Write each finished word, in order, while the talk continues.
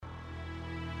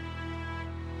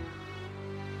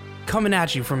coming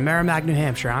at you from Merrimack, New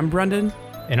Hampshire. I'm Brendan.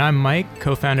 And I'm Mike,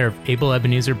 co-founder of Able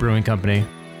Ebenezer Brewing Company.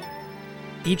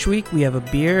 Each week we have a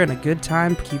beer and a good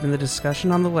time keeping the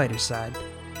discussion on the lighter side.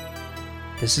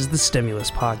 This is the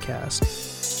Stimulus Podcast.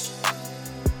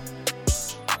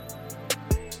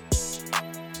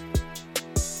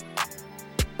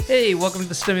 Hey, welcome to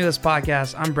the Stimulus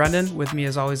Podcast. I'm Brendan. With me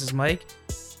as always is Mike.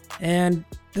 And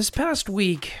this past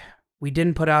week, we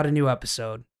didn't put out a new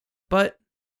episode, but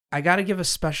I got to give a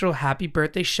special happy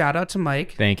birthday shout out to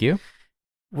Mike. Thank you.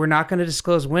 We're not going to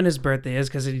disclose when his birthday is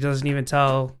because he doesn't even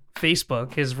tell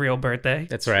Facebook his real birthday.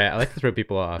 That's right. I like to throw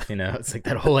people off, you know. It's like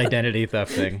that whole identity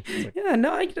theft thing. Like... Yeah,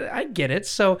 no, I get it.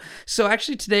 So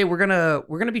actually today we're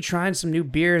gonna be trying some new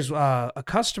beers. A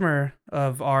customer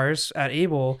of ours at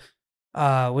Able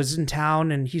was in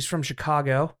town, and he's from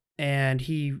Chicago, and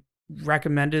he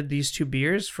recommended these two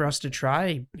beers for us to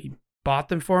try. He bought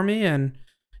them for me, and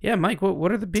yeah, Mike,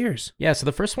 what are the beers? Yeah, so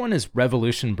the first one is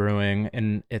Revolution Brewing,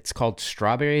 and it's called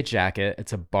Strawberry Jacket.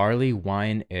 It's a barley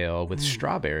wine ale with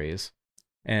strawberries.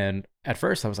 And at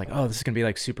first I was like, oh, this is going to be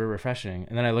like super refreshing.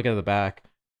 And then I look at the back,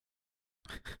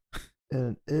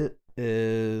 and it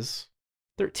is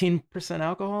 13%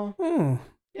 alcohol. Ooh,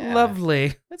 yeah,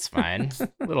 lovely. That's fine.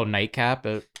 A little nightcap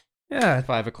at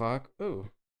 5 o'clock. Ooh.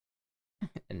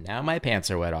 And now my pants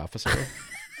are wet, officer.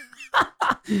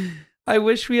 I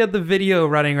wish we had the video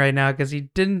running right now because he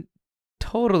didn't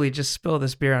totally just spill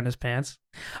this beer on his pants.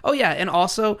 Oh, yeah. And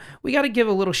also, we got to give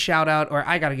a little shout out, or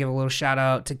I got to give a little shout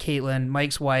out to Caitlin,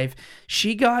 Mike's wife.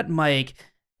 She got Mike,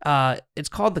 it's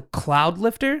called the Cloud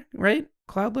Lifter, right?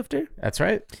 Cloud Lifter? That's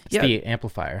right. It's the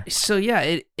amplifier. So,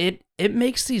 yeah, it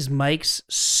makes these mics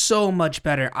so much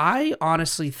better. I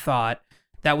honestly thought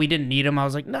that we didn't need them. I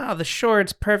was like, no, the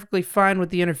Shore's perfectly fine with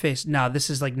the interface. No, this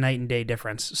is like night and day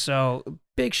difference. So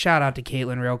big shout out to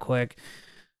Caitlin real quick.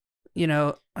 You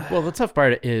know, well, the tough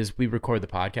part is we record the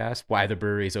podcast while the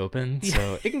brewery's open,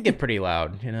 so it can get pretty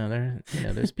loud. You know,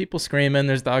 there's people screaming,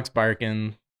 there's dogs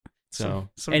barking. So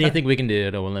anything we can do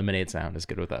to eliminate sound is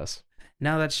good with us.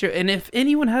 No, that's true. And if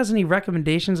anyone has any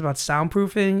recommendations about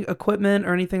soundproofing equipment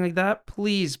or anything like that,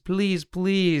 please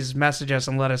message us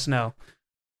and let us know.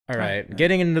 All right,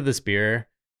 getting into this beer,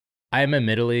 I'm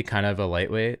admittedly kind of a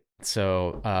lightweight,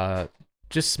 so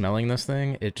just smelling this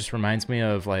thing, it just reminds me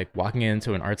of like walking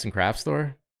into an arts and crafts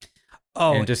store.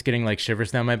 Oh, and just getting like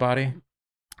shivers down my body.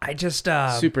 I just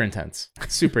super intense.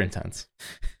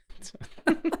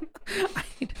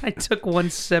 I took one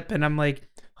sip and I'm like,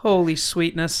 holy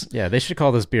sweetness. Yeah, they should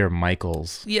call this beer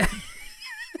Michael's. Yeah.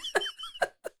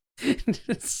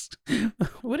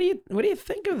 What do you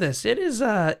think of this? It is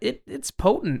it's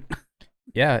potent.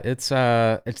 Yeah, it's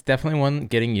definitely one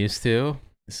getting used to.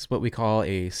 This is what we call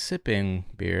a sipping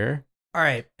beer. All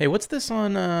right. Hey, what's this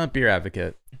on Beer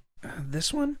Advocate?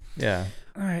 This one? Yeah.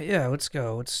 All right, yeah, let's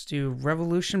go. Let's do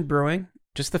Revolution Brewing.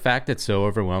 Just the fact it's so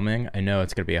overwhelming, I know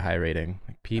it's going to be a high rating.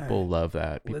 Like, people love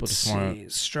that. People let's just see.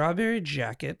 want Strawberry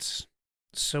Jackets.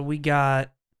 So we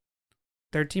got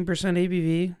 13%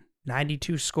 ABV,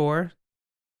 92 score,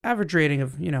 average rating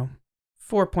of,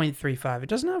 4.35. It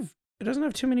doesn't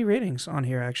have too many ratings on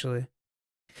here, actually.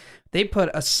 They put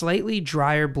a slightly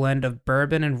drier blend of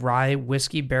bourbon and rye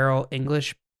whiskey barrel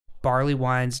English barley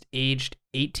wines aged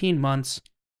 18 months,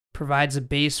 provides a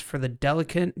base for the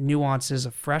delicate nuances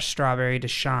of fresh strawberry to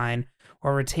shine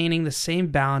while retaining the same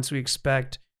balance we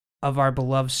expect of our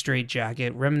beloved straight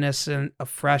jacket, reminiscent of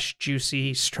fresh,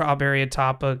 juicy strawberry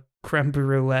atop a creme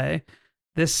brulee.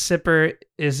 This sipper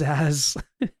is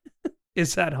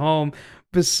is at home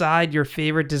beside your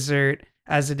favorite dessert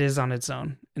as it is on its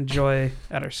own. Enjoy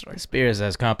at our store. This beer is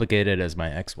as complicated as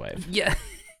my ex-wife. Yeah.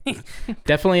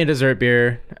 Definitely a dessert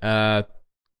beer.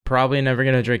 Probably never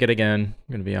going to drink it again,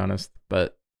 I'm going to be honest.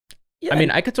 But, yeah. I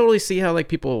mean, I could totally see how like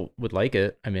people would like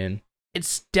it. I mean,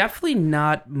 it's definitely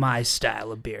not my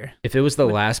style of beer. If it was the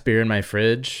last beer in my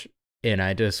fridge and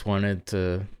I just wanted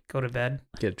to go to bed,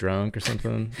 get drunk or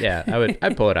something, yeah,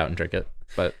 I'd pull it out and drink it.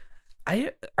 But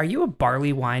are you a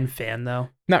barley wine fan though?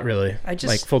 Not really.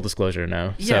 Like full disclosure,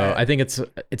 no. Yeah. So I think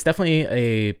it's definitely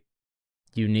a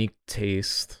unique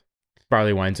taste,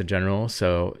 barley wines in general.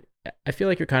 So I feel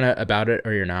like you're kind of about it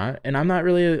or you're not. And I'm not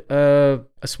really a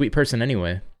sweet person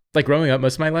anyway. Like growing up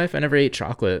most of my life, I never ate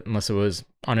chocolate unless it was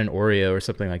on an Oreo or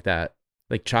something like that.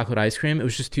 Like chocolate ice cream, it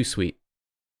was just too sweet.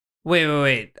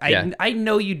 Wait. I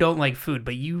know you don't like food,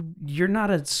 but you're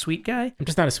not a sweet guy? I'm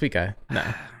just not a sweet guy.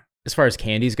 No. As far as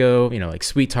candies go, like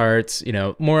sweet tarts,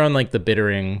 more on like the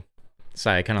bittering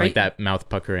side, kind of like that mouth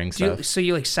puckering stuff. So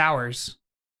you like sours?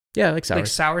 Yeah, I like sours. Like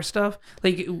sour stuff?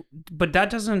 Like, but that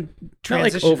doesn't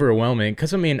transition. Not like overwhelming,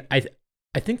 because I mean,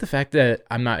 I think the fact that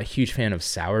I'm not a huge fan of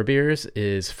sour beers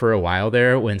is for a while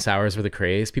there when sours were the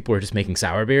craze, people were just making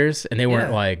sour beers and they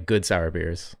weren't like good sour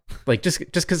beers. Like just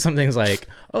because something's like,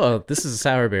 oh, this is a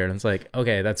sour beer. And it's like,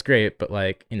 okay, that's great. But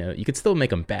like, you could still make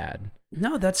them bad.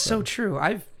 No, that's so true.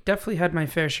 I've definitely had my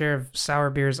fair share of sour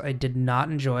beers I did not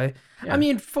enjoy. Yeah. I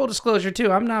mean, full disclosure too,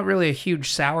 I'm not really a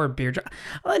huge sour beer.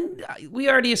 We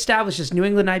already established this New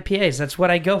England IPAs. That's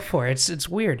what I go for. It's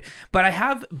weird. But I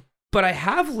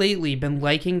have lately been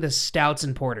liking the stouts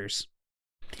and porters.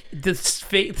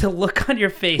 The look on your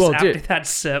face after that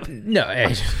sip. No,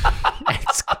 I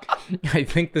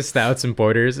think the stouts and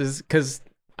porters is because,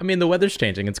 I mean, the weather's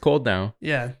changing. It's cold now.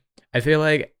 Yeah. I feel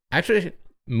like, actually,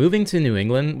 moving to New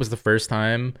England was the first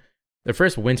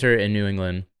winter in New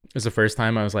England was the first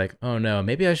time I was like, oh no,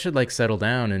 maybe I should like settle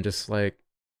down and just like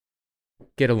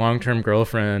get a long-term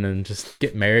girlfriend and just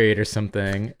get married or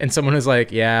something. And someone was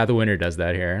like, yeah, the winter does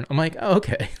that here. And I'm like, oh,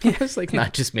 okay. It's like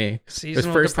not just me. It was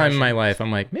the first time in my life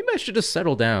I'm like, maybe I should just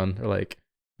settle down. They're like,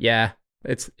 yeah,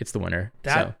 it's the winter.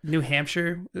 New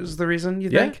Hampshire is the reason, you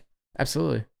think?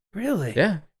 Absolutely. Really?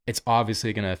 Yeah. It's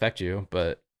obviously going to affect you,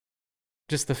 but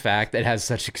just the fact that it has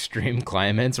such extreme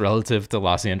climates relative to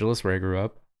Los Angeles where I grew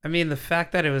up. I mean, the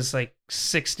fact that it was like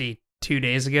 60 2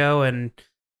 days ago and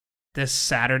this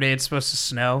Saturday it's supposed to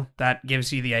snow, that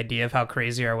gives you the idea of how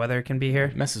crazy our weather can be here.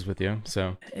 It messes with you,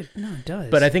 so. It does.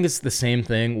 But I think it's the same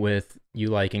thing with you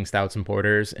liking stouts and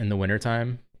porters in the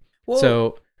wintertime. Well,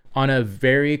 so on a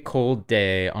very cold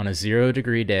day, on a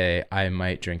 0-degree day, I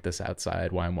might drink this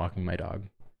outside while I'm walking my dog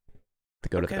to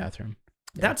go to the bathroom.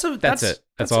 Yeah. That's it.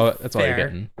 That's all you're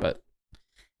getting. But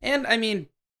and I mean,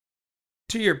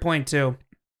 to your point too,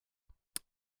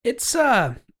 it's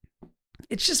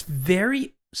just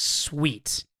very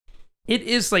sweet. It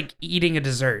is like eating a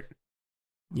dessert.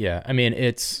 Yeah, I mean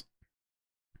it's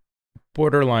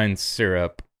borderline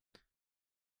syrup.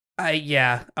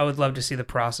 I would love to see the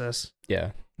process.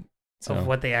 Yeah. So, of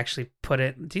what they actually put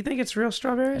it. Do you think it's real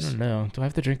strawberries? I don't know. Do I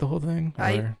have to drink the whole thing?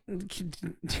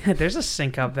 There's a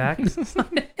sink out back.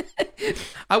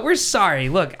 We're sorry.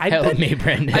 Look, Help me,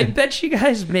 Brendan. I bet you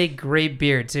guys make great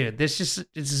beer too. This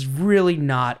is really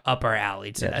not up our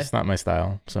alley today. Yeah, it's not my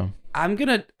style. So I'm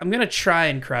gonna try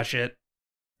and crush it.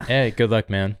 Hey, good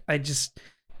luck, man. I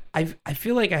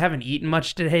feel like I haven't eaten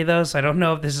much today though, so I don't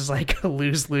know if this is like a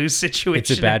lose-lose situation.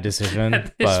 It's a bad decision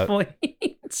at this point.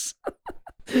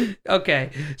 Okay,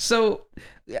 so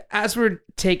as we're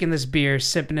taking this beer,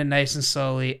 sipping it nice and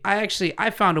slowly, I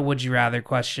found a would you rather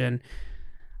question.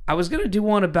 I was gonna do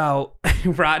one about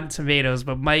Rotten Tomatoes,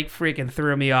 but Mike freaking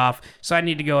threw me off, so I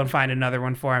need to go and find another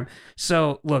one for him.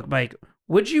 So look, Mike,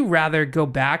 would you rather go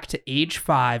back to age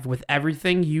 5 with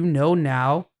everything you know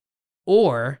now,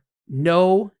 or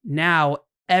know now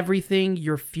everything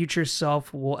your future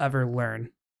self will ever learn?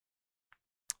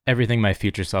 Everything my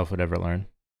future self would ever learn.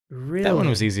 Really? That one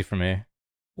was easy for me.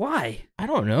 Why? I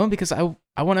don't know, because I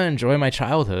want to enjoy my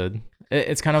childhood.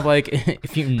 It's kind of like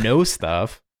if you know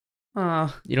stuff,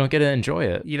 you don't get to enjoy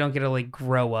it. You don't get to like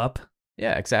grow up.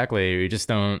 Yeah, exactly. You just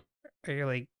don't. Or you're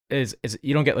like,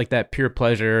 you don't get like that pure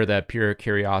pleasure, that pure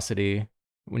curiosity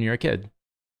when you're a kid.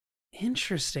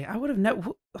 Interesting. I would have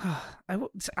never.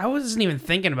 I wasn't even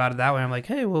thinking about it that way. I'm like,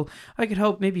 hey, well, I could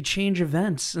hope maybe change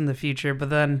events in the future, but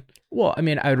then. Well, I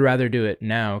mean, I would rather do it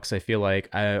now because I feel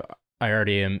like I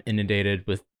already am inundated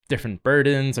with different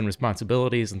burdens and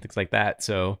responsibilities and things like that.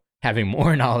 So having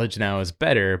more knowledge now is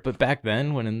better. But back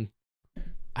then,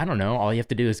 I don't know, all you have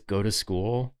to do is go to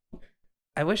school.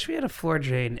 I wish we had a floor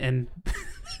drain and.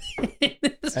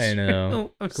 I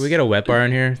know. Can we get a wet bar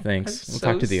in here? Thanks. We'll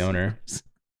talk to the owner.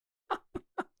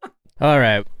 All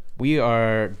right. We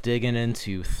are digging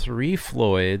into 3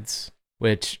 Floyds,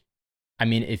 which, I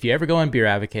mean, if you ever go on Beer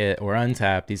Advocate or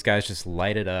Untappd, these guys just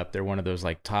light it up. They're one of those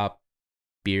like top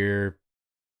beer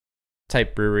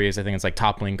type breweries. I think it's like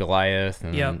Toppling Goliath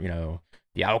and,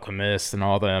 The Alchemist and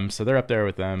all them. So they're up there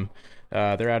with them.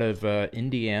 They're out of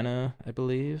Indiana, I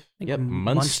believe. Yep,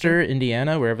 Munster,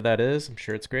 Indiana, wherever that is. I'm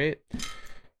sure it's great.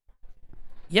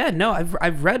 Yeah, no,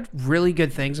 I've read really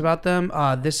good things about them.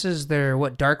 This is their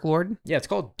Dark Lord? Yeah, it's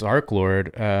called Dark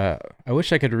Lord. I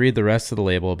wish I could read the rest of the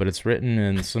label, but it's written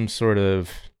in some sort of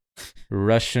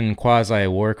Russian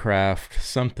quasi-Warcraft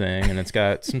something, and it's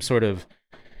got some sort of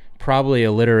probably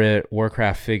illiterate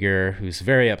Warcraft figure who's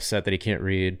very upset that he can't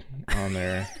read on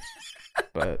there.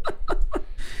 But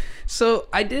so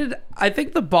I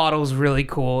think the bottle's really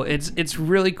cool. It's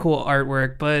really cool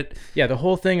artwork, but yeah, the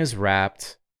whole thing is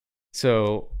wrapped.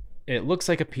 So it looks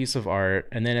like a piece of art,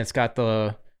 and then it's got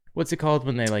the, what's it called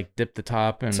when they like dip the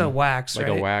top and it's a wax, like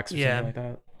right? a wax or something like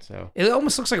that. So it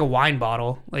almost looks like a wine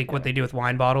bottle, like what they do with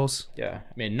wine bottles. Yeah,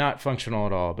 I mean, not functional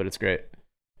at all, but it's great.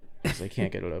 Because I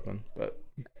can't get it open. But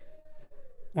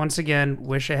once again,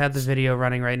 wish I had the video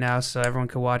running right now so everyone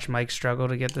could watch Mike struggle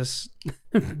to get this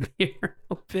beer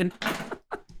open.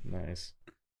 Nice.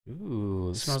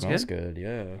 Ooh, smells good.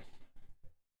 Yeah.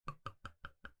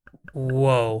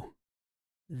 Whoa.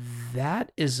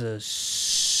 That is a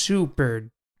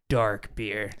super dark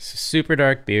beer. It's a super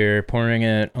dark beer, pouring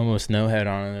it, almost no head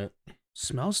on it.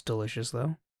 Smells delicious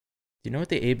though. Do you know what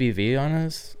the ABV on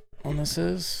this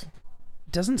is?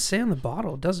 It doesn't say on the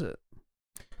bottle, does it?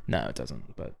 No, it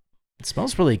doesn't, but it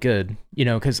smells really good. You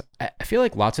know, because I feel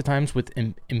like lots of times with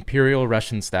Imperial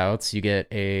Russian stouts, you get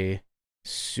a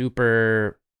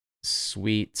super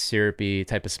sweet, syrupy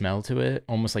type of smell to it,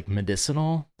 almost like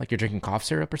medicinal, like you're drinking cough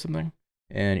syrup or something.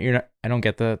 And I don't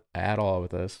get that at all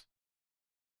with this.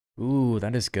 Ooh,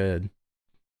 that is good.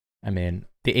 I mean,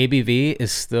 the ABV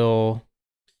is still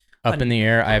up in the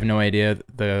air. I have no idea.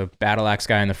 The battle axe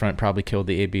guy in the front probably killed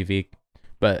the ABV,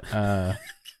 but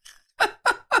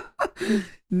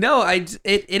no,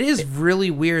 it is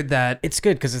really weird that it's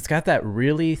good because it's got that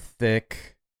really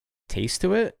thick taste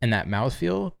to it and that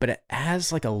mouthfeel, but it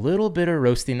has like a little bit of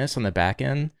roastiness on the back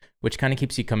end, which kind of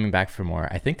keeps you coming back for more.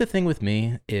 I think the thing with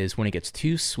me is when it gets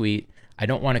too sweet, I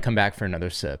don't want to come back for another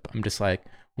sip. I'm just like,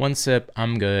 one sip,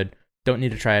 I'm good. Don't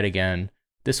need to try it again.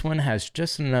 This one has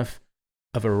just enough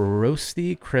of a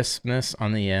roasty crispness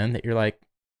on the end that you're like,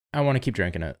 I want to keep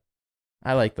drinking it.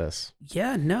 I like this.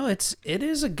 Yeah, no, it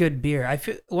is a good beer. I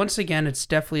feel once again, it's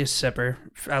definitely a sipper,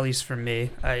 at least for me.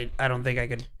 I don't think I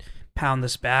could pound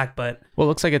this back, but well, it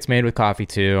looks like it's made with coffee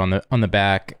too. On the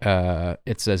back,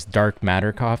 it says dark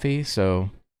matter coffee, so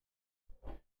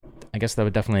I guess that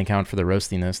would definitely account for the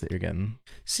roastiness that you're getting.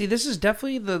 See, this is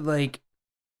definitely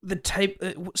the type.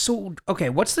 So okay,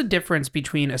 what's the difference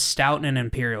between a stout and an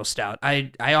imperial stout?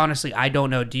 I honestly I don't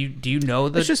know. Do you know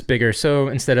the? It's just bigger. So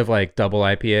instead of like double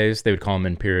IPAs, they would call them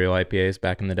imperial IPAs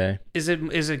back in the day. Is it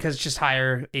because it's just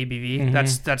higher ABV?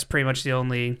 Mm-hmm. That's pretty much the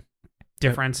only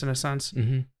difference in a sense.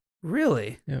 Mm-hmm.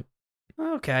 Really? Yep.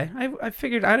 Okay. I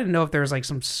figured I didn't know if there was like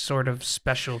some sort of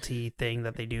specialty thing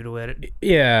that they do to it.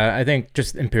 Yeah, I think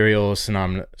just imperial is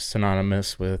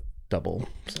synonymous with double.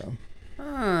 So.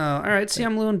 Oh, all right. See,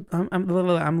 I'm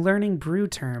learning brew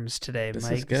terms today, This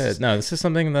Mike. is good. No, this is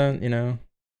something that,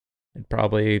 I'd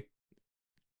probably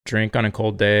drink on a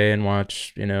cold day and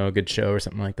watch, a good show or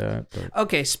something like that. But.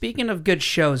 Okay, speaking of good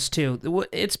shows too,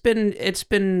 it's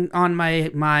been on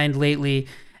my mind lately,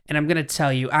 and I'm gonna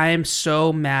tell you, I am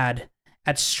so mad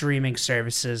at streaming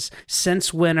services.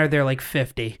 Since when are there like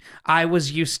 50? I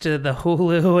was used to the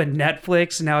Hulu and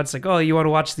Netflix, and now it's like, oh, you want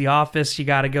to watch The Office, you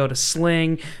got to go to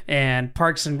Sling, and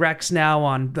Parks and Recs now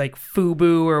on like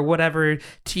Fubo or whatever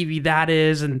TV that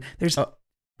is, and there's...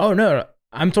 Oh, no,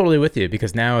 I'm totally with you,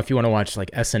 because now if you want to watch like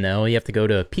SNL, you have to go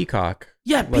to Peacock.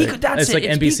 Yeah, Peacock, that's it's it. Like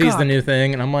it's NBC's Peacock. The new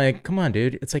thing, and I'm like, come on,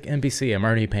 dude. It's like NBC. I'm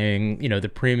already paying, the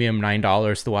premium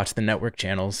 $9 to watch the network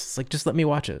channels. It's like, just let me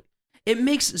watch it. It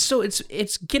makes so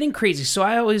it's getting crazy. So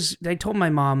I told my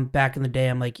mom back in the day,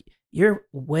 I'm like, you're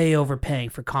way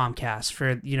overpaying for Comcast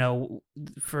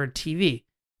for TV.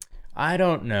 I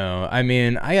don't know. I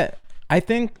mean, I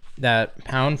think that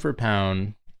pound for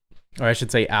pound, or I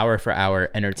should say hour for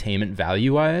hour, entertainment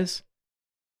value wise,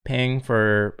 paying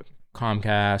for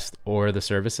Comcast or the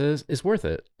services is worth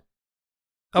it.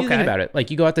 You think about it.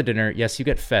 Like, you go out to dinner, yes, you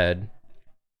get fed.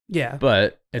 Yeah.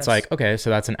 But it's like, okay, so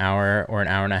that's an hour or an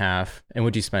hour and a half. And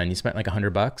what'd you spend? You spent like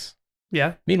 $100?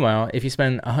 Yeah. Meanwhile, if you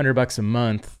spend $100 a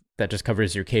month, that just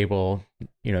covers your cable,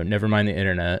 never mind the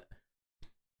internet.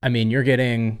 I mean, you're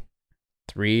getting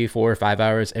 3, 4, 5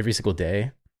 hours every single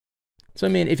day. So, I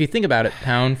mean, if you think about it,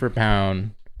 pound for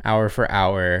pound, hour for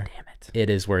hour, it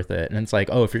is worth it. And it's like,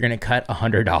 oh, if you're going to cut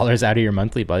 $100 out of your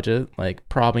monthly budget, like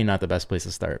probably not the best place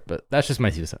to start, but that's just my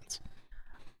 2 cents.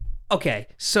 Okay,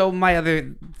 so my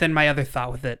other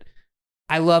thought with it,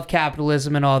 I love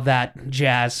capitalism and all that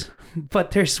jazz,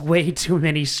 but there's way too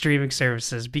many streaming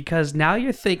services, because now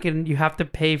you're thinking you have to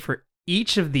pay for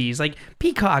each of these. Like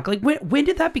Peacock, like when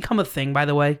did that become a thing, by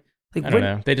the way? Like I don't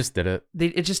know. They just did it.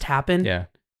 It just happened? Yeah.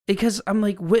 Because I'm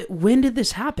like, when did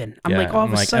this happen? I'm like, all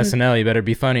of a sudden, SNL, you better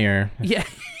be funnier. Yeah.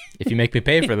 If you make me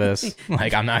pay for this,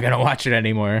 like, I'm not going to watch it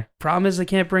anymore. Problem is, they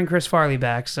can't bring Chris Farley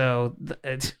back, so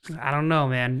I don't know,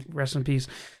 man. Rest in peace.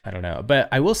 I don't know. But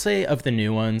I will say, of the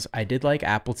new ones, I did like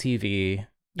Apple TV. Yep.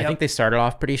 I think they started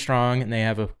off pretty strong, and they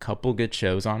have a couple good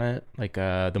shows on it. Like,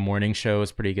 The Morning Show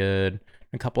is pretty good,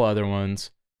 a couple other ones.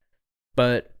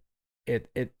 But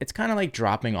it's kind of like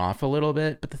dropping off a little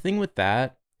bit. But the thing with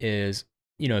that is,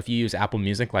 if you use Apple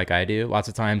Music like I do, lots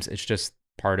of times it's just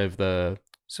part of the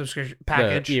subscription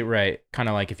package. Yeah, right. Kind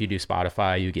of like if you do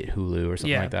Spotify, you get Hulu or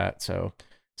something like that. So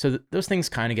those things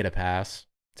kind of get a pass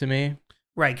to me.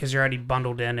 Right, because you're already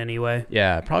bundled in anyway.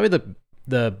 Yeah, probably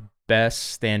the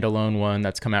best standalone one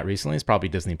that's come out recently is probably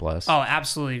Disney Plus. Oh,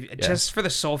 absolutely. Yeah. Just for the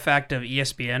sole fact of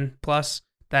ESPN Plus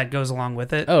that goes along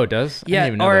with it. Oh, it does?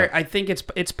 Yeah, I think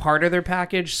it's part of their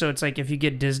package. So it's like if you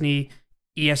get Disney,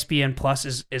 ESPN Plus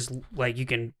is like you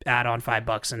can add on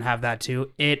 $5 and have that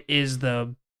too. It is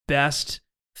the best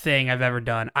thing I've ever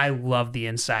done. I love the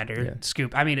insider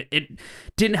scoop. I mean, it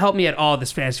didn't help me at all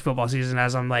this fantasy football season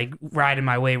as I'm like riding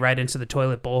my way right into the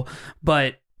toilet bowl,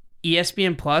 but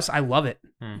ESPN Plus, I love it.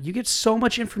 You get so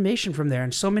much information from there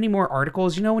and so many more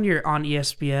articles. You know, when you're on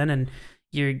ESPN and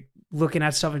you're looking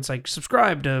at stuff, it's like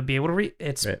subscribe to be able to read.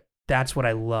 That's what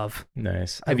I love.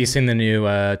 Nice. Have you seen the new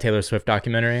Taylor Swift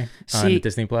documentary on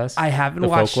Disney Plus? I haven't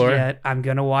watched it yet. I'm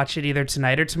gonna watch it either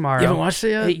tonight or tomorrow. You haven't watched it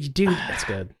yet? Hey, dude, that's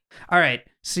good. All right.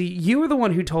 See, you were the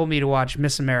one who told me to watch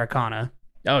Miss Americana.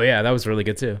 Oh yeah, that was really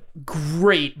good too.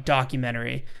 Great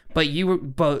documentary. But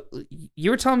you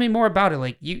were telling me more about it.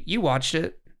 Like you watched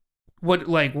it.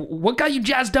 What got you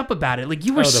jazzed up about it? Like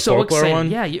you were so excited. One?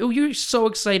 Yeah, you were so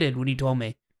excited when you told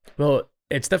me. Well,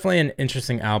 it's definitely an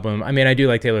interesting album. I mean, I do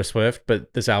like Taylor Swift,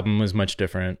 but this album was much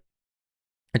different.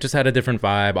 It just had a different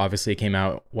vibe. Obviously, it came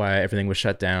out while everything was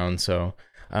shut down. So,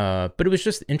 but it was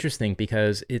just interesting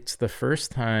because it's the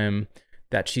first time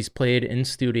that she's played in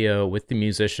studio with the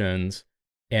musicians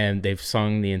and they've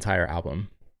sung the entire album.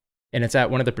 And it's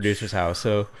at one of the producers' house.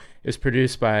 So it was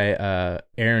produced by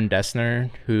Aaron Dessner,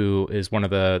 who is one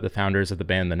of the founders of the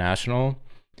band The National.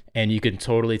 And you can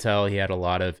totally tell he had a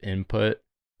lot of input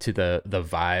to the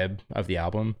vibe of the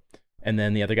album. And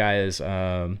then the other guy is,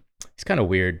 he's kind of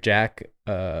weird, Jack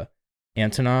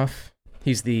Antonoff.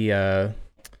 He's the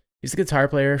guitar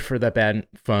player for that band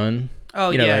Fun. Oh,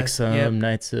 yeah. Like some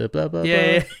nights of blah, blah,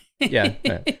 yeah, blah. Yeah.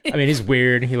 I mean, he's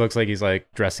weird. He looks like he's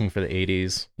like dressing for the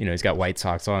 80s. He's got white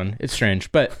socks on. It's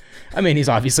strange. But I mean, he's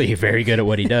obviously very good at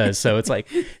what he does. So it's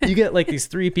like you get like these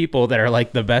three people that are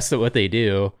like the best at what they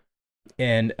do.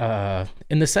 And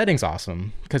the setting's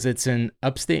awesome because it's in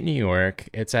upstate New York.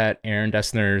 It's at Aaron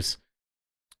Dessner's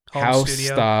house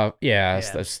studio.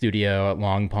 The studio at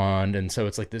Long Pond. And so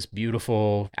it's like this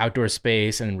beautiful outdoor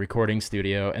space and recording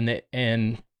studio. And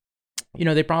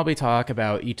they probably talk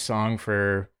about each song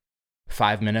for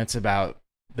 5 minutes about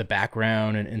the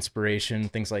background and inspiration,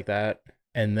 things like that.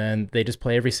 And then they just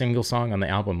play every single song on the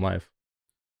album live.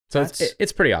 So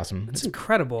it's pretty awesome. It's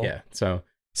incredible. Yeah.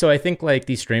 So I think like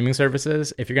these streaming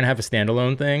services, if you're going to have a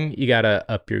standalone thing, you got to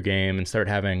up your game and start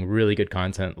having really good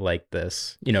content like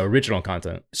this, original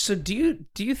content. So do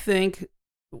you think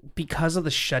because of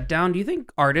the shutdown, do you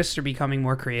think artists are becoming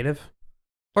more creative?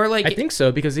 Or like I think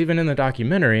so, because even in the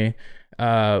documentary,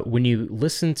 when you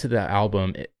listen to the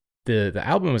album, the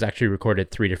album was actually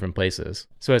recorded 3 different places.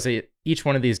 So each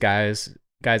one of these guys'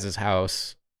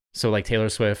 house. So like Taylor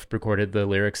Swift recorded the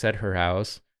lyrics at her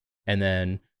house, and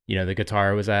then the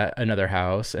guitar was at another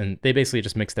house, and they basically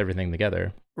just mixed everything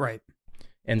together. Right.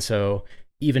 And so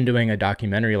even doing a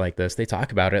documentary like this, they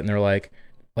talk about it and they're like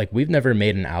we've never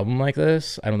made an album like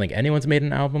this. I don't think anyone's made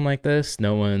an album like this.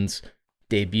 No one's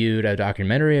debuted a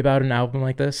documentary about an album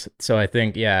like this. So I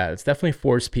think, it's definitely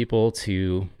forced people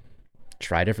to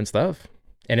try different stuff.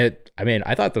 And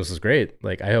I thought this was great.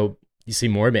 Like, I hope you see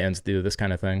more bands do this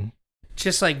kind of thing.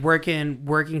 Just like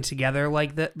working together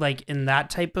like that, like in that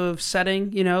type of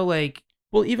setting, like.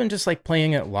 Well, even just like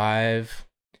playing it live,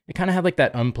 it kind of had like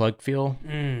that unplugged feel.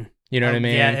 You know what I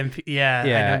mean? Yeah.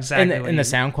 I know exactly. And the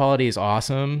sound quality is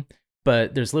awesome,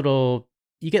 but there's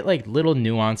you get like little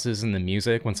nuances in the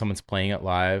music when someone's playing it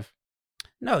live.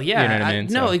 No, yeah. You know what I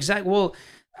mean? No, exactly. Well,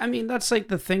 I mean, that's like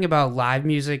the thing about live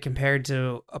music compared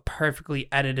to a perfectly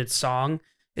edited song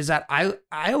is that I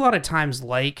a lot of times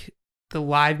like the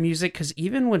live music because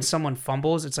even when someone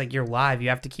fumbles, it's like you're live. You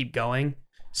have to keep going.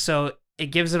 So it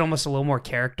gives it almost a little more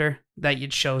character that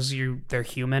it shows you they're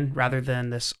human rather than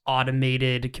this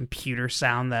automated computer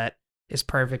sound that is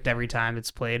perfect every time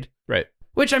it's played. Right.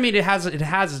 Which, I mean, it has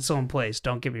its own place,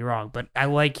 don't get me wrong, but I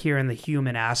like hearing the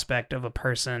human aspect of a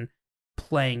person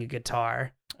playing a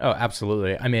guitar. Oh,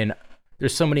 absolutely. I mean,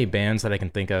 there's so many bands that I can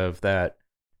think of that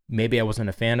maybe I wasn't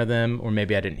a fan of them or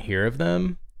maybe I didn't hear of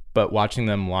them, but watching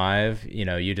them live,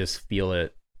 you just feel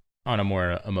it on a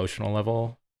more emotional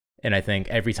level. And I think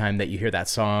every time that you hear that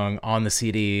song on the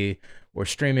CD or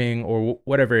streaming or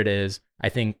whatever it is, I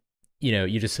think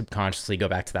you just subconsciously go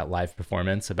back to that live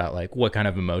performance about like what kind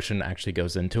of emotion actually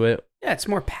goes into it. Yeah, it's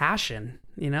more passion.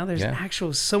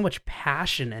 There's so much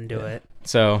passion into it.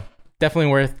 So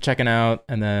definitely worth checking out.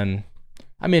 And then,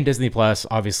 I mean, Disney Plus,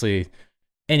 obviously,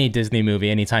 any Disney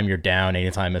movie, anytime you're down,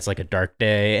 anytime it's like a dark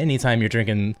day, anytime you're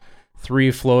drinking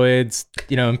 3 Floyds,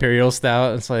 Imperial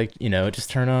Stout, it's like, just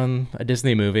turn on a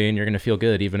Disney movie and you're going to feel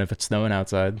good, even if it's snowing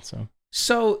outside.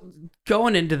 So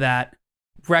going into that,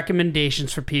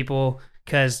 recommendations for people,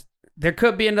 because there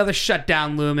could be another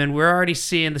shutdown looming. We're already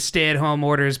seeing the stay-at-home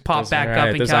orders pop back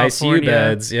up in California. ICU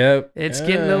beds, yep. It's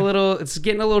getting a little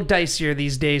dicier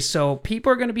these days. So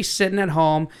people are going to be sitting at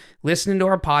home listening to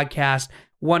our podcast,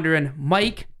 wondering,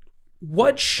 Mike,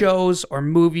 what shows or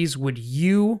movies would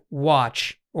you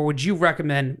watch or would you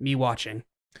recommend me watching?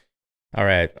 All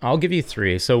right, I'll give you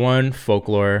 3. So 1,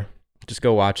 Folklore. Just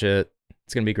go watch it.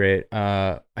 It's going to be great.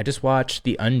 I just watched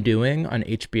The Undoing on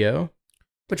HBO.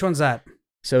 Which one's that?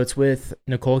 So it's with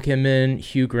Nicole Kidman,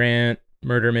 Hugh Grant,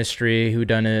 murder mystery,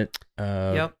 whodunit.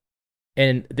 Yep.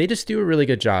 And they just do a really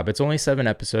good job. It's only 7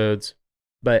 episodes,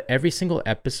 but every single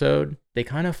episode, they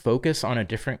kind of focus on a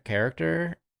different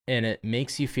character, and it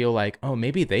makes you feel like, oh,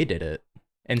 maybe they did it.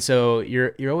 And so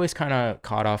you're always kind of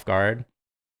caught off guard.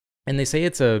 And they say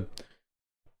it's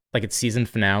it's season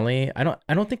finale. I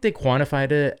don't think they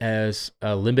quantified it as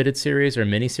a limited series or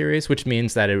mini series, which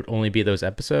means that it would only be those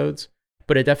episodes.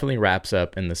 But it definitely wraps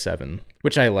up in the 7,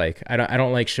 which I like. I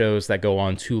don't like shows that go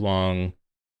on too long,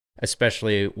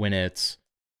 especially when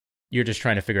you're just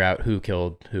trying to figure out who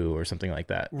killed who or something like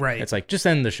that. Right. It's like, just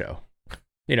end the show.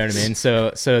 You know what I mean?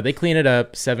 So they clean it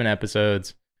up, 7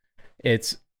 episodes.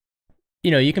 It's,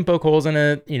 you can poke holes in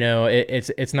it.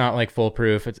 It's not like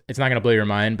foolproof. It's not gonna blow your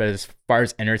mind, but as far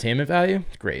as entertainment value,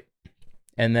 it's great.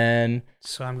 And then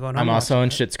so I'm also on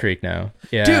Schitt's Creek now.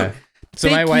 Yeah. Dude, so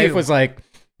my wife was like,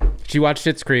 she watched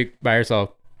Schitt's Creek by herself.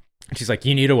 She's like,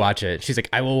 you need to watch it. She's like,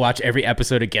 I will watch every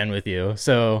episode again with you.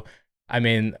 So, I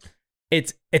mean,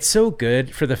 it's so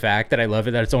good for the fact that I love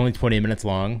it that it's only 20 minutes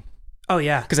long. Oh,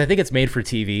 yeah. Because I think it's made for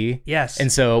TV. Yes.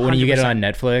 And so when 100%. you get it on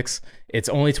Netflix, it's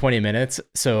only 20 minutes.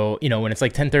 So, when it's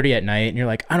like 10:30 at night and you're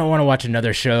like, I don't want to watch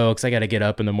another show because I got to get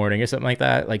up in the morning or something like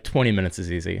that, like 20 minutes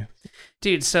is easy.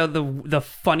 Dude, so the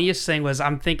funniest thing was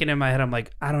I'm thinking in my head, I'm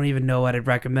like, I don't even know what I'd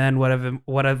recommend. What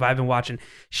have I been watching?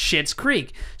 Schitt's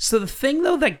Creek. So the thing,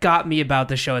 though, that got me about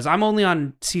the show is I'm only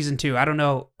on season 2. I don't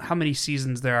know how many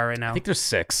seasons there are right now. I think there's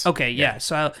 6. Okay, yeah.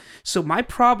 So my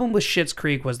problem with Schitt's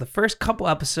Creek was the first couple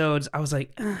episodes, I was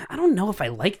like, I don't know if I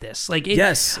like this. Like,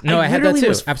 yes. No, I had that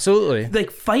too. Absolutely. Like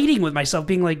fighting with myself,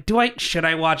 being like, should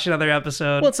I watch another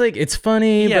episode? Well, it's like, it's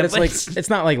funny, but it's like, it's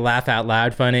not like laugh out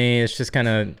loud funny. It's just kind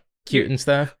of cute and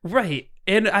stuff. Right.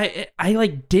 And I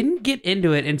like didn't get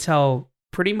into it until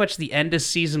pretty much the end of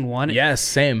season 1. Yes,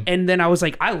 same. And then I was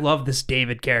like, I love this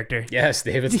David character. Yes,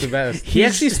 David's the best. He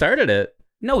actually started it.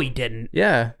 No, he didn't.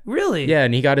 Yeah. Really? Yeah,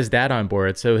 and he got his dad on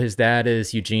board. So his dad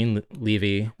is Eugene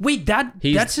Levy. Wait,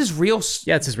 that's his real...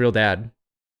 Yeah, it's his real dad.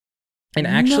 And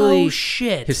actually, no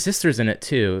shit. His sister's in it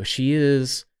too. She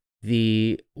is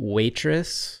the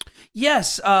waitress.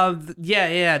 Yes.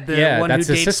 Yeah. The one that's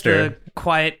who his dates sister. the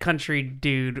quiet country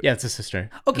dude. Yeah, it's his sister.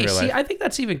 Okay, see, I think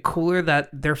that's even cooler that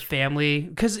their family,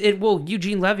 because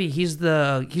Eugene Levy, he's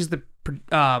the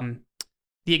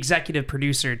executive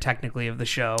producer technically of the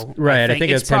show. Right. I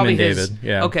think it's him and David.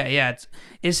 Yeah. Okay. Yeah.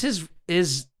 Is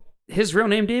his real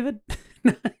name David?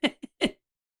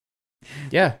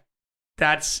 Yeah.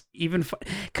 That's even fun.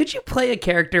 Could you play a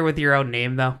character with your own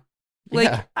name though? Like,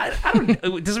 yeah. I don't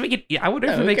know. Does it make it? Yeah, I wonder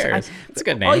if it makes sense. It's a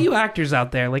good name. All you actors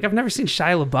out there, like, I've never seen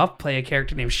Shia LaBeouf play a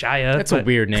character named Shia. That's a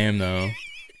weird name, though.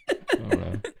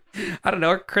 I don't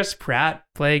know. Or Chris Pratt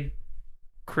play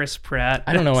Chris Pratt.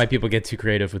 I don't know why people get too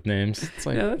creative with names. It's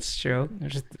like, no, that's true.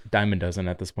 There's just a dime a dozen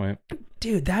at this point.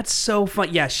 Dude, that's so fun.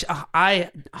 Yeah, I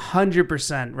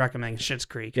 100% recommend Schitt's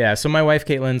Creek. Yeah, so my wife,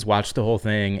 Caitlin's watched the whole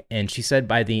thing, and she said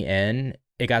by the end,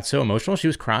 it got so emotional, she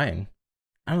was crying.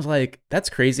 I was like, that's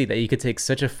crazy that you could take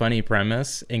such a funny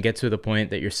premise and get to the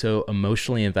point that you're so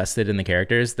emotionally invested in the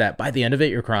characters that by the end of it,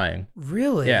 you're crying.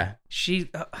 Really? Yeah.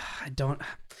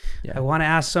 I want to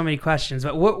ask so many questions,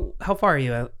 but how far are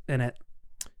you in it?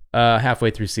 Halfway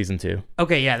through season 2.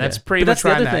 Okay, yeah, that's pretty much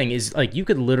where I'm at. That's the other thing is, like, you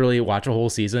could literally watch a whole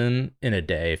season in a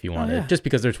day if you wanted, just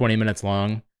because they're 20 minutes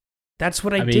long. That's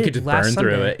what I did. You could just last burn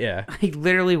Sunday. Through it. Yeah. I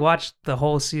literally watched the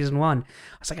whole season 1. I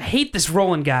was like, I hate this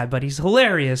Roland guy, but he's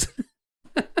hilarious.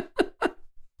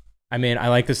 I mean, I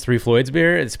like this 3 Floyds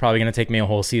beer. It's probably going to take me a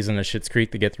whole season of Schitt's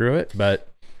Creek to get through it,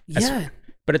 but yeah.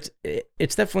 But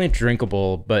it's definitely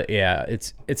drinkable. But yeah,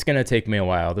 it's going to take me a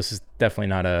while. This is definitely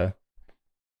not a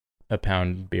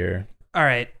pound beer. All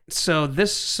right. So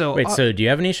do you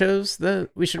have any shows that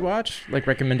we should watch? Like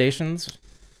recommendations?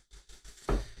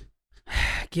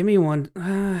 Give me one.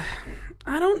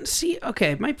 I don't see.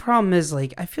 Okay, my problem is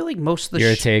like I feel like most of the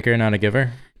You're a taker, not a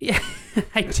giver. Yeah,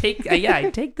 I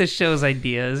take the show's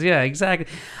ideas. Yeah, exactly.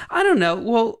 I don't know.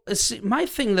 Well, see, my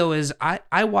thing though is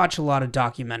I watch a lot of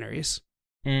documentaries.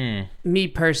 Me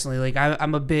personally, like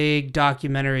I'm a big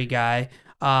documentary guy.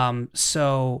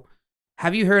 So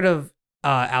have you heard of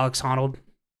Alex Honnold?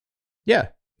 Yeah.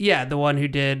 Yeah, the one who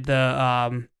did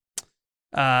the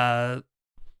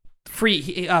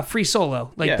Free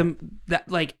Solo.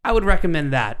 Like I would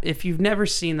recommend that. If you've never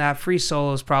seen that, Free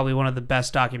Solo is probably one of the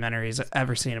best documentaries I've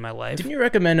ever seen in my life. Didn't you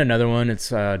recommend another one? It's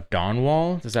Dawn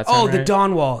Wall. Does that sound right? The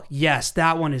Dawn Wall. Yes,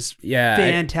 that one is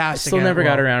fantastic. I still never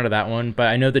got around to that one, but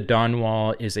I know the Dawn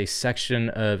Wall is a section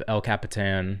of El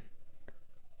Capitan.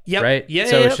 Yep. Right? Yeah.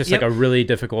 So it's just like a really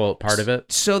difficult part of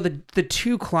it. So the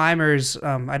two climbers,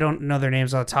 I don't know their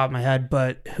names off the top of my head,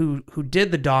 but who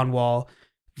did the Dawn Wall,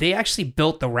 they actually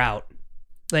built the route.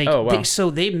 Like, they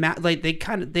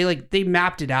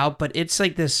mapped it out, but it's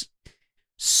like this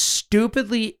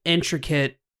stupidly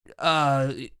intricate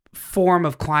form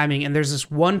of climbing, and there's this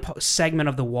one segment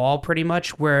of the wall pretty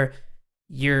much where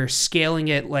you're scaling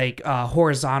it like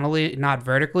horizontally, not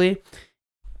vertically.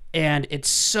 And it's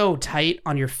so tight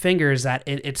on your fingers that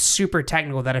it's super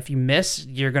technical that if you miss,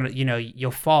 you're going to,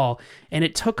 you'll fall. And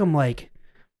it took them like,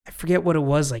 I forget what it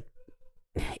was, like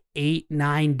 8,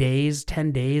 9 days,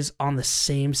 10 days on the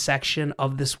same section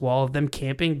of this wall of them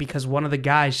camping because one of the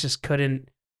guys just couldn't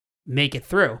make it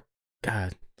through.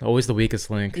 God, always the weakest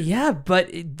link. Yeah,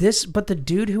 but the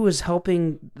dude who was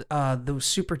helping the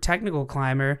super technical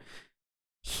climber,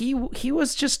 he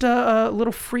was just a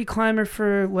little free climber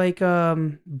for like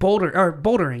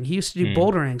bouldering. He used to do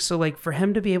bouldering. So like for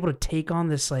him to be able to take on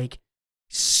this like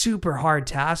super hard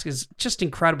task is just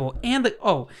incredible. And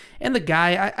the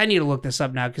guy, I need to look this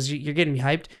up now because you're getting me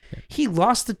hyped. He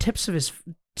lost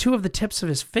two of the tips of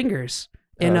his fingers,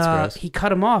 and he cut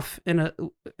them off in a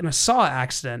saw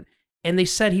accident. And they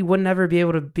said he would never be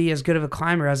able to be as good of a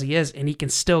climber as he is, and he can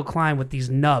still climb with these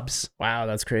nubs. Wow,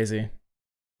 that's crazy.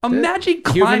 Imagine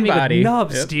climbing with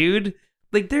nubs, dude.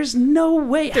 Like, there's no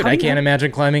way. Dude, I can't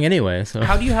imagine climbing anyway. So.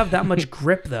 How do you have that much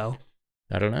grip, though?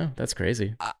 I don't know. That's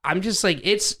crazy. I'm just like,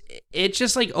 it's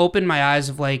just like opened my eyes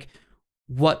of like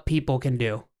what people can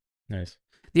do. Nice.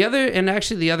 The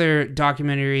other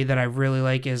documentary that I really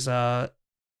like is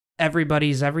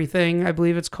Everybody's Everything, I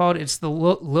believe it's called. It's the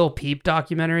Lil Peep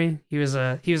documentary. He was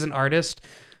an artist.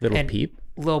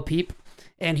 Lil Peep,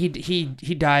 and he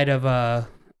died of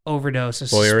overdose.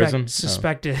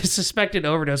 Suspected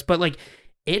overdose. But like,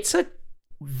 it's a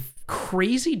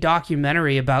crazy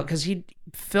documentary about because he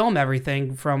filmed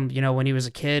everything from when he was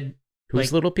a kid.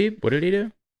 Who's Lil Peep? What did he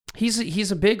do?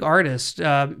 He's a big artist,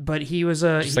 but he was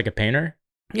like a painter.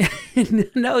 Yeah,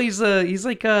 no, he's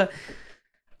like a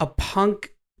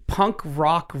punk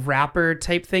rock rapper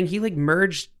type thing. He like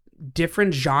merged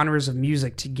different genres of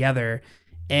music together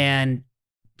and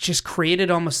just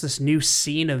created almost this new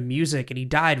scene of music. And he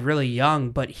died really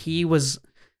young, but he was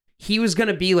going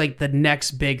to be like the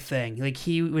next big thing. Like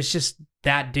he was just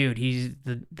that dude. He's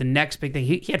the next big thing.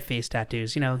 He had face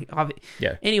tattoos, Yeah.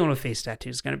 Anyone with face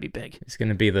tattoos is going to be big. He's going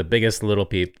to be the biggest Little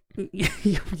Peep.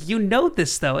 You know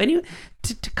this though.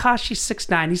 Tekashi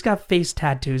 6ix9ine, he's got face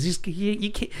tattoos.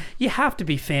 You have to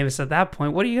be famous at that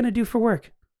point. What are you going to do for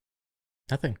work?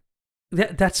 Nothing.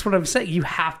 That's what I'm saying. You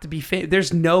have to be famous.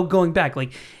 There's no going back.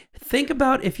 Like, think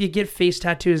about if you get face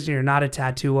tattoos and you're not a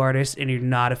tattoo artist and you're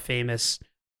not a famous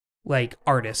like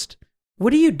artist.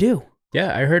 What do you do?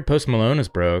 Yeah, I heard Post Malone is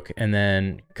broke, and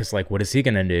then because like, what is he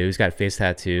gonna do? He's got face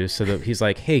tattoos, so that he's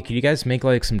like, hey, can you guys make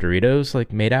like some Doritos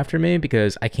like made after me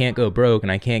because I can't go broke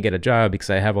and I can't get a job because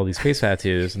I have all these face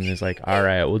tattoos. And he's like, all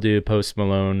right, we'll do Post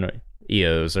Malone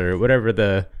EOs or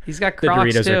whatever he's got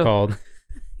Crocs Doritos too. are called.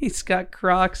 He's got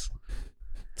Crocs.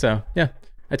 So yeah,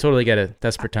 I totally get it.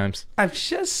 Desperate times. I'm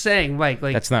just saying, Mike.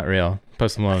 Like that's not real.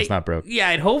 Post Malone's not broke. Yeah,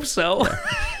 I'd hope so. Yeah.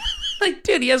 Like,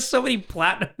 dude, he has so many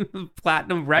platinum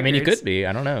records. I mean, he could be.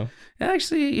 I don't know.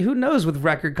 Actually, who knows with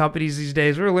record companies these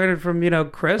days? We're learning from,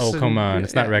 Chris. Oh, come on.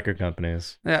 It's not record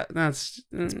companies. Yeah, it's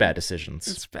bad decisions.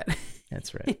 It's bad.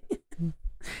 That's right.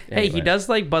 Hey, he does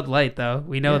like Bud Light, though.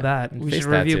 We know that. We should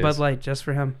review Bud Light just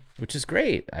for him. Which is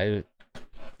great. I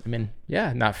mean,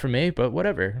 yeah, not for me, but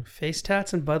whatever. Face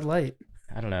tats and Bud Light.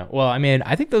 I don't know. Well, I mean,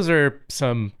 I think those are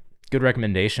some good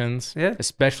recommendations,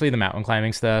 especially the mountain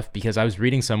climbing stuff, because I was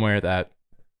reading somewhere that,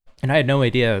 and I had no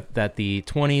idea that the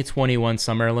 2021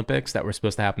 Summer Olympics that were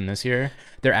supposed to happen this year,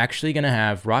 they're actually going to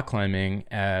have rock climbing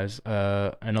as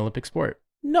an Olympic sport.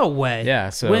 No way. Yeah.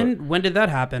 So when did that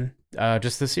happen?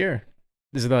 Just this year.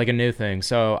 This is like a new thing.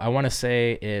 So I want to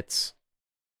say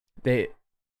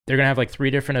they're going to have like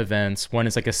 3 different events. One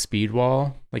is like a speed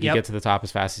wall. Like you Yep. get to the top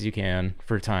as fast as you can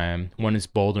for time. One is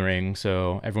bouldering.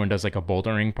 So everyone does like a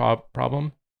bouldering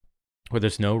problem where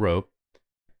there's no rope.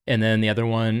 And then the other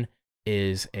one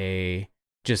is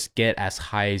just get as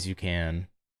high as you can.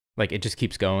 Like it just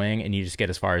keeps going and you just get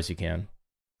as far as you can.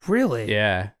 Really?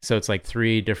 Yeah. So it's like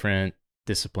 3 different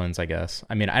disciplines, I guess.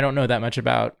 I mean, I don't know that much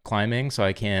about climbing, so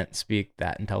I can't speak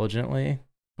that intelligently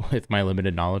with my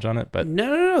limited knowledge on it. But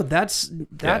No. That's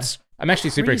yeah. I'm actually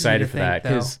super crazy excited to for that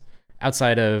think, because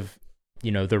outside of,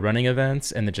 the running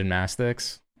events and the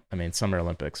gymnastics, I mean, Summer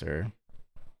Olympics we're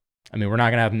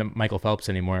not going to have Michael Phelps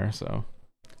anymore. So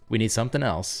we need something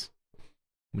else.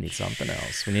 We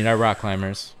need our rock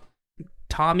climbers.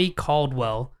 Tommy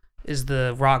Caldwell is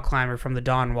the rock climber from the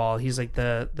Dawn Wall. He's like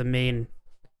the main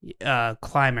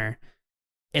climber.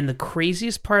 And the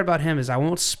craziest part about him is, I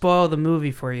won't spoil the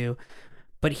movie for you,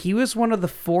 but he was one of the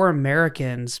 4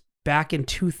 Americans back in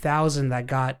 2000 that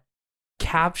got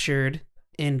captured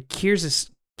in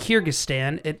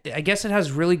Kyrgyzstan. I guess it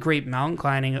has really great mountain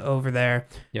climbing over there.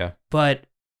 Yeah. But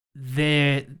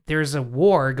there's a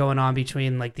war going on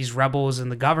between like these rebels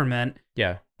and the government.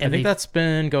 Yeah. And I think that's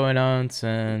been going on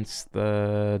since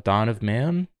the dawn of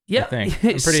man. Yeah. I think.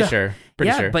 I'm pretty sure.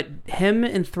 Pretty sure. But him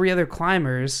and 3 other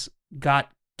climbers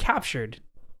got captured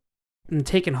and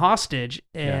taken hostage.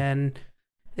 And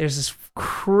there's this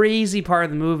crazy part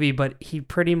of the movie, but he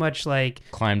pretty much like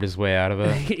climbed his way out of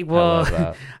it. Well, I love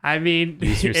that. I mean,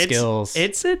 use your skills.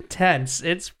 It's intense.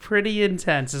 It's pretty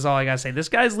intense, is all I gotta say. This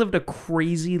guy's lived a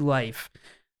crazy life.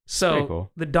 So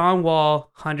cool. The Dawn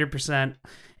Wall, 100%.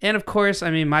 And of course,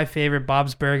 I mean, my favorite,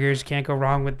 Bob's Burgers. Can't go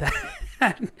wrong with that.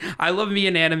 I love me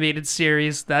an animated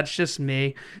series. That's just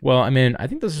me. Well, I mean, I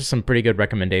think those are some pretty good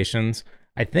recommendations.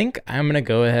 I think I'm going to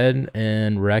go ahead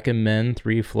and recommend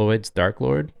 3 Floyd's Dark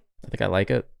Lord. I think I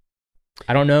like it.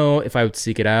 I don't know if I would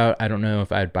seek it out. I don't know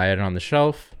if I'd buy it on the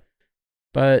shelf.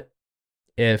 But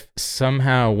if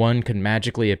somehow one could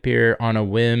magically appear on a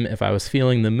whim, if I was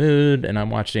feeling the mood and I'm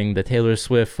watching the Taylor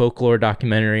Swift folklore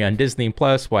documentary on Disney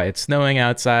Plus while it's snowing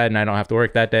outside and I don't have to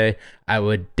work that day, I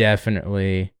would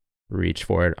definitely reach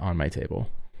for it on my table.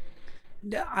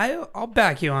 I'll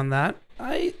back you on that.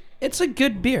 It's a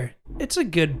good beer. It's a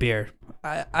good beer.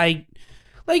 I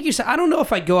like you said, I don't know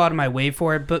if I'd go out of my way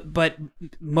for it, but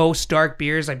most dark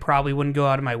beers I probably wouldn't go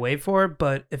out of my way for.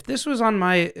 But if this was in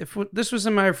my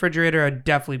refrigerator, I'd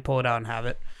definitely pull it out and have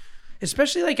it.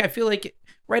 Especially like I feel like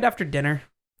right after dinner,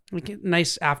 like a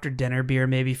nice after dinner beer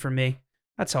maybe for me.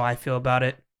 That's how I feel about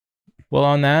it. Well,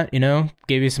 on that,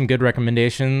 gave you some good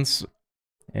recommendations,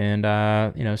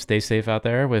 and stay safe out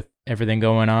there with everything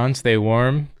going on. Stay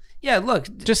warm. Yeah, look.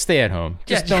 Just stay at home.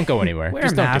 Just don't go anywhere.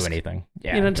 Just don't do anything.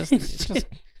 Yeah,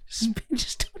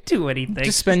 just don't do anything.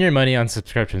 Just spend your money on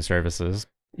subscription services.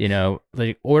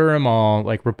 Like order them all.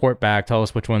 Like report back. Tell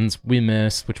us which ones we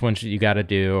missed. Which ones you got to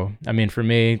do. I mean, for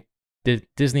me,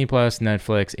 Disney Plus,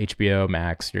 Netflix, HBO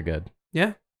Max, you're good.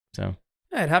 Yeah. So.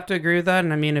 I'd have to agree with that.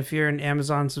 And I mean, if you're an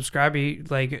Amazon subscriber,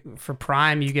 like for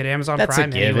Prime, you get Amazon That's Prime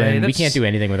a given. anyway. We can't do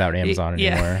anything without Amazon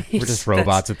anymore. We're just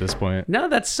robots at this point. No,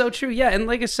 that's so true. Yeah. And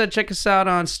like I said, check us out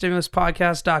on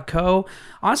stimuluspodcast.co.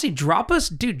 Honestly, drop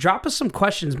us some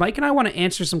questions. Mike and I want to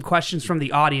answer some questions from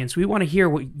the audience. We want to hear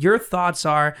what your thoughts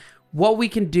are, what we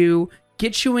can do,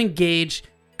 get you engaged,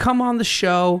 come on the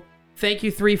show. Thank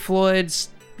you, 3 Floyds,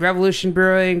 Revolution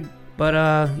Brewing. But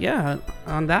yeah,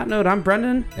 on that note, I'm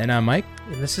Brendan. And I'm Mike.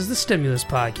 And this is the Stimulus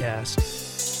Podcast.